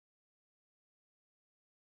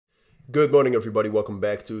Good morning everybody, welcome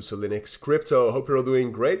back to Cilinix Crypto. Hope you're all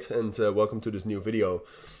doing great and welcome to this new video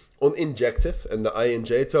on Injective and the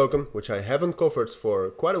INJ token, which I haven't covered for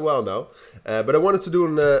quite a while now. But I wanted to do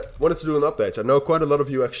an update. I know quite a lot of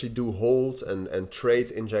you actually do hold and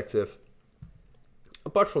trade Injective.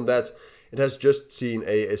 Apart from that, it has just seen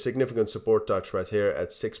a significant support touch right here at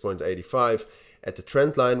 6.85 at the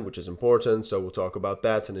trend line, which is important. So we'll talk about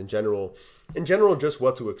that and in general just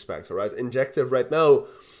what to expect. All right, Injective right now,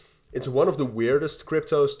 it's one of the weirdest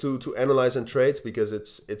cryptos to analyze and trade because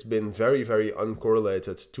it's been very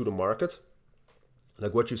uncorrelated to the market.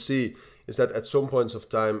 Like what you see is that at some points of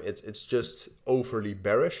time it's just overly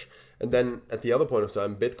bearish, and then at the other point of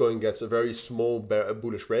time Bitcoin gets a very small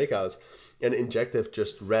bullish breakout and Injective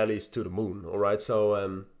just rallies to the moon. All right,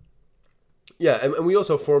 so yeah, and we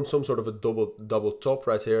also formed some sort of a double top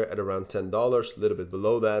right here at around $10, a little bit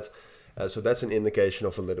below that. So that's an indication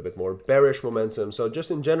of a little bit more bearish momentum. So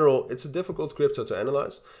just in general, it's a difficult crypto to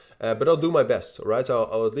analyze, but I'll do my best. All right,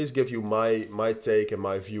 I'll at least give you my take and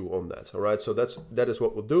my view on that. All right, so that is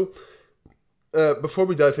what we'll do. Before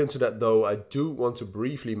we dive into that though, I do want to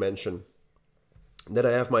briefly mention that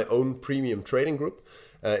I have my own premium trading group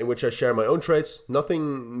in which I share my own trades.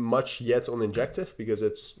 Nothing much yet on Injective because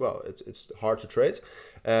it's hard to trade,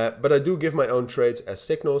 but I do give my own trades as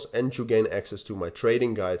signals, and you gain access to my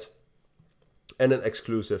trading guide and an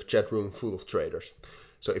exclusive chat room full of traders.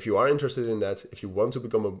 So if you are interested in that, if you want to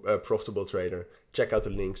become a profitable trader, check out the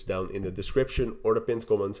links down in the description or the pinned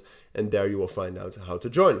comment, and there you will find out how to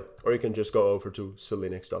join. Or you can just go over to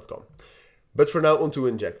cilinix.com. But for now, on to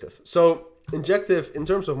Injective. So Injective, in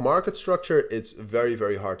terms of market structure, it's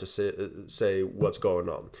very hard to say what's going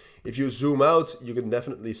on. If you zoom out, you can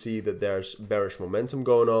definitely see that there's bearish momentum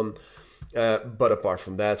going on. But apart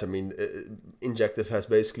from that, I mean, Injective has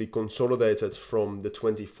basically consolidated from the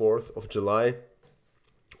 24th of July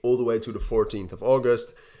all the way to the 14th of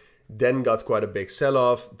August, then got quite a big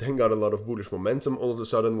sell-off, then got a lot of bullish momentum all of a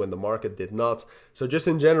sudden when the market did not. So just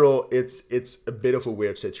in general, it's a bit of a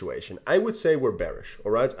weird situation. I would say we're bearish,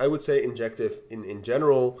 all right? I would say Injective in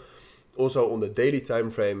general, also on the daily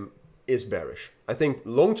time frame, is bearish. I think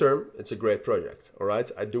long-term, it's a great project, all right?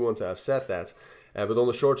 I do want to have said that. But on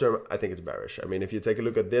the short term, I think it's bearish. I mean, if you take a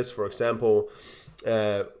look at this, for example,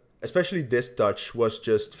 especially this touch was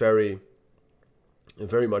just very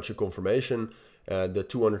much a confirmation. The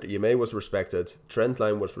 200 EMA was respected, trend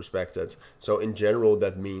line was respected. So in general,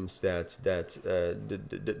 that means that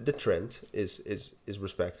the trend is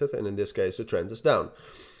respected, and in this case, the trend is down.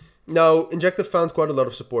 Now, Injective found quite a lot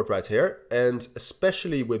of support right here, and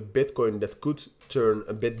especially with Bitcoin that could turn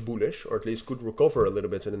a bit bullish, or at least could recover a little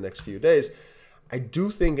bit in the next few days. I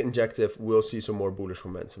do think Injective will see some more bullish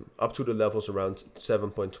momentum up to the levels around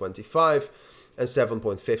 7.25 and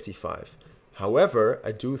 7.55. However,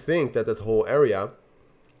 I do think that whole area,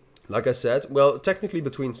 like I said, well, technically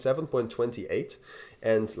between 7.28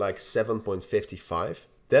 and like 7.55,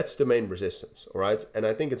 that's the main resistance, all right? And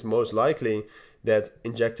I think it's most likely that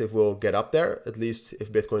Injective will get up there, at least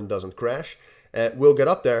if Bitcoin doesn't crash, will get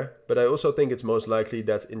up there. But I also think it's most likely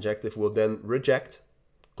that Injective will then reject,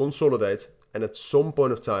 consolidate, and at some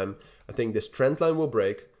point of time, I think this trend line will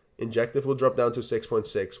break. Injective will drop down to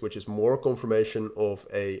 6.6, which is more confirmation of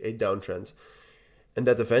a downtrend. And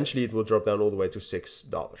that eventually it will drop down all the way to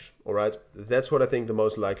 $6. All right, that's what I think the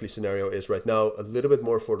most likely scenario is right now. A little bit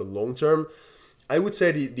more for the long term. I would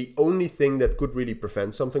say the only thing that could really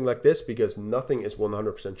prevent something like this, because nothing is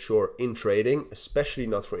 100% sure in trading, especially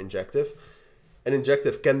not for Injective. And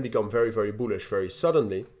Injective can become very bullish very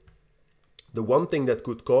suddenly. The one thing that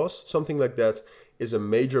could cause something like that is a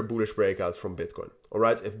major bullish breakout from Bitcoin. All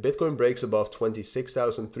right, if Bitcoin breaks above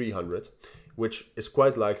 26,300, which is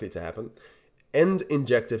quite likely to happen, and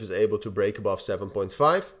Injective is able to break above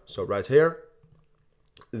 7.5, so right here,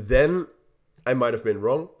 then I might have been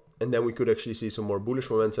wrong, and then we could actually see some more bullish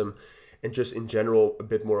momentum and just in general a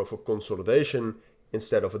bit more of a consolidation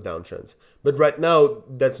instead of a downtrend. But right now,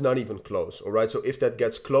 that's not even close, all right? So if that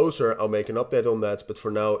gets closer, I'll make an update on that, but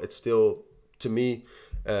for now, it's still, to me,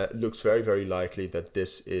 looks very likely that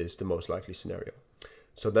this is the most likely scenario.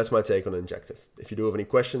 So that's my take on Injective. If you do have any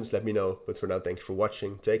questions, let me know. But for now, thank you for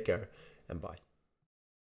watching. Take care and bye.